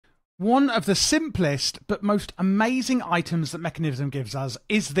One of the simplest but most amazing items that Mekanism gives us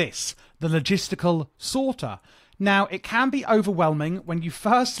is this, the Logistical Sorter. Now, it can be overwhelming when you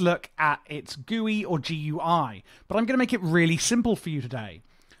first look at its GUI or GUI, but I'm going to make it really simple for you today.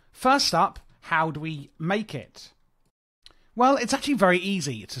 First up, how do we make it? Well, it's actually very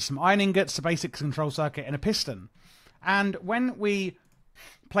easy. It's just some iron ingots, a basic control circuit, and a piston. And when we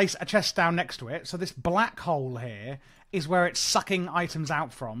place a chest down next to it, so this black hole here is where it's sucking items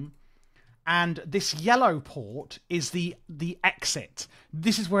out from, and this yellow port is the exit.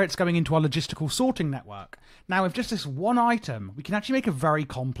 This is where it's going into our logistical sorting network. Now, with just this one item, we can actually make a very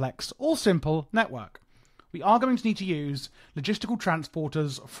complex or simple network. We are going to need to use logistical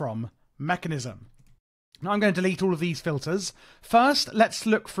transporters from Mekanism. Now, I'm going to delete all of these filters. First, let's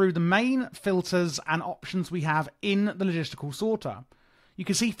look through the main filters and options we have in the logistical sorter. You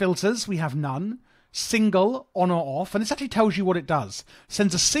can see filters, we have none. Single, on or off, and this actually tells you what it does.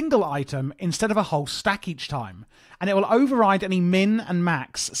 Sends a single item instead of a whole stack each time, and it will override any min and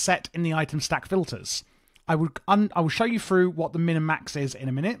max set in the item stack filters. I will show you through what the min and max is in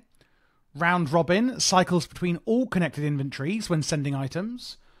a minute. Round robin cycles between all connected inventories when sending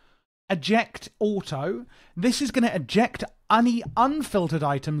items. Eject auto. This is going to eject any unfiltered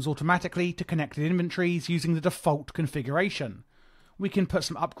items automatically to connected inventories using the default configuration. We can put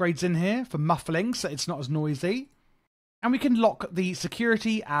some upgrades in here for muffling so it's not as noisy. And we can lock the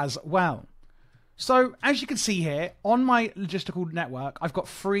security as well. So as you can see here, on my logistical network, I've got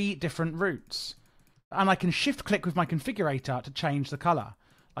 3 different routes. And I can shift click with my configurator to change the color.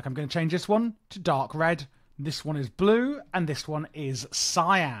 Like I'm going to change this one to dark red. This one is blue and this one is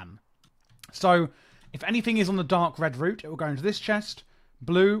cyan. So if anything is on the dark red route, it will go into this chest.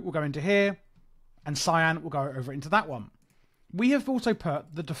 Blue will go into here and cyan will go over into that one. We have also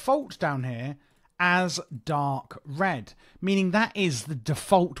put the default down here as dark red, meaning that is the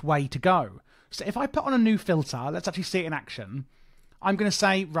default way to go. So if I put on a new filter, let's actually see it in action. I'm going to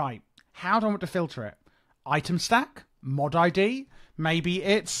say, right, how do I want to filter it? Item stack, mod ID, maybe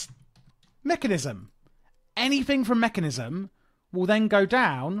it's Mekanism. Anything from Mekanism will then go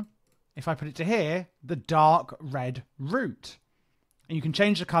down, if I put it to here, the dark red route. And you can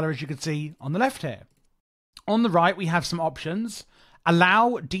change the color as you can see on the left here. On the right, we have some options.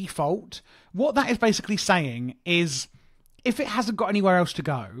 Allow default. What that is basically saying is if it hasn't got anywhere else to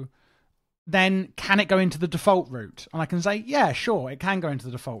go, then can it go into the default route? And I can say, yeah, sure, it can go into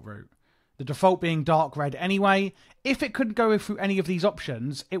the default route. The default being dark red anyway. If it couldn't go through any of these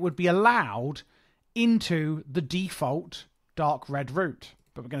options, it would be allowed into the default dark red route.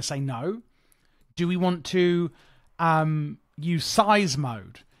 But we're going to say no. Do we want to use size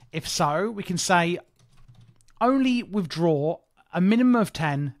mode? If so, we can say only withdraw a minimum of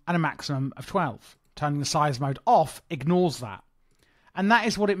 10 and a maximum of 12. Turning the size mode off ignores that. And that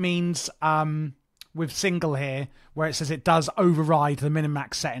is what it means with single here, where it says it does override the min and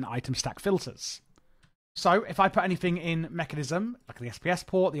max set in item stack filters. So if I put anything in Mekanism, like the SPS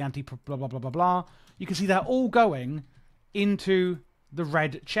port, the anti blah, blah, blah, blah, blah, you can see they're all going into the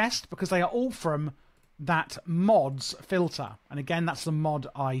red chest because they are all from that mods filter. And again, that's the mod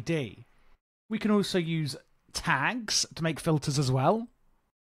ID. We can also use tags to make filters as well.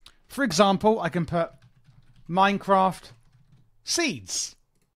 For example, I can put Minecraft seeds.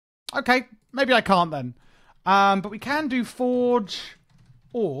 Okay, maybe I can't then. But we can do forge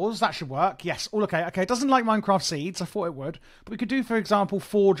ores. That should work. Yes, all okay. Okay, it doesn't like Minecraft seeds. I thought it would. But we could do, for example,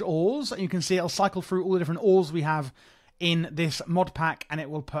 forge ores. And you can see it'll cycle through all the different ores we have in this mod pack. And it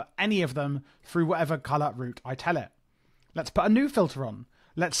will put any of them through whatever color route I tell it. Let's put a new filter on.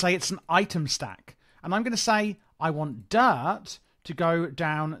 Let's say it's an item stack. And I'm going to say I want dirt to go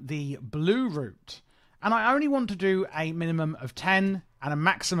down the blue route. And I only want to do a minimum of 10 and a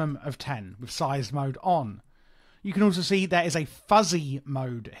maximum of 10 with size mode on. You can also see there is a fuzzy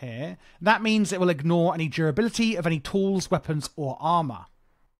mode here. That means it will ignore any durability of any tools, weapons, or armor.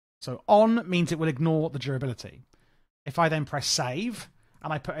 So on means it will ignore the durability. If I then press save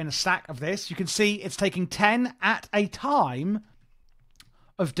and I put in a stack of this, you can see it's taking 10 at a time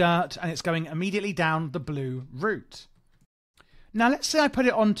of dirt and it's going immediately down the blue route. Now let's say I put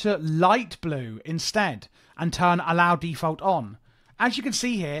it onto light blue instead and turn allow default on. As you can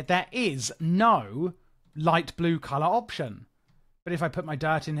see here, there is no light blue color option. But if I put my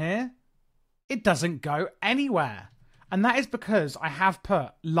dirt in here, it doesn't go anywhere. And that is because I have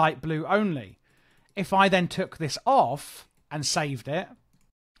put light blue only. If I then took this off and saved it,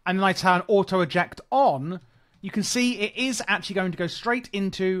 and then I turn auto eject on, you can see it is actually going to go straight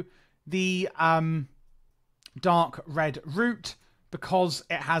into the dark red route because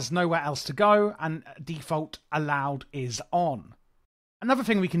it has nowhere else to go and default allowed is on. Another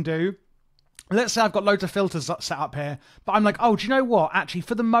thing we can do, let's say I've got loads of filters set up here, but I'm like, oh, do you know what? Actually,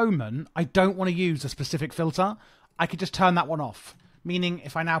 for the moment, I don't want to use a specific filter. I could just turn that one off. Meaning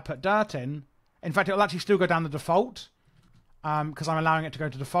if I now put dirt in fact, it'll actually still go down the default because I'm allowing it to go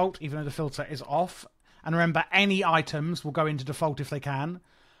to default, even though the filter is off. And remember, any items will go into default if they can.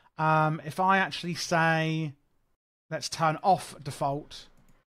 If I actually say, let's turn off default,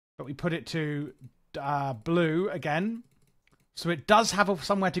 but we put it to blue again. So it does have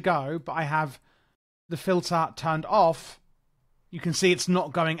somewhere to go, but I have the filter turned off. You can see it's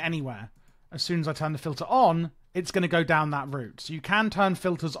not going anywhere. As soon as I turn the filter on, it's going to go down that route. So you can turn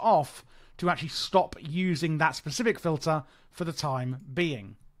filters off to actually stop using that specific filter for the time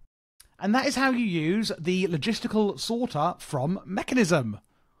being. And that is how you use the Logistical Sorter from Mekanism.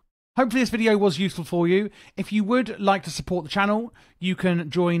 Hopefully this video was useful for you. If you would like to support the channel, you can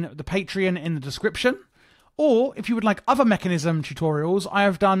join the Patreon in the description. Or if you would like other Mekanism tutorials, I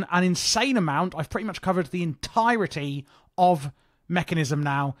have done an insane amount. I've pretty much covered the entirety of Mekanism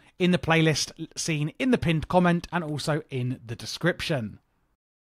now in the playlist seen in the pinned comment and also in the description.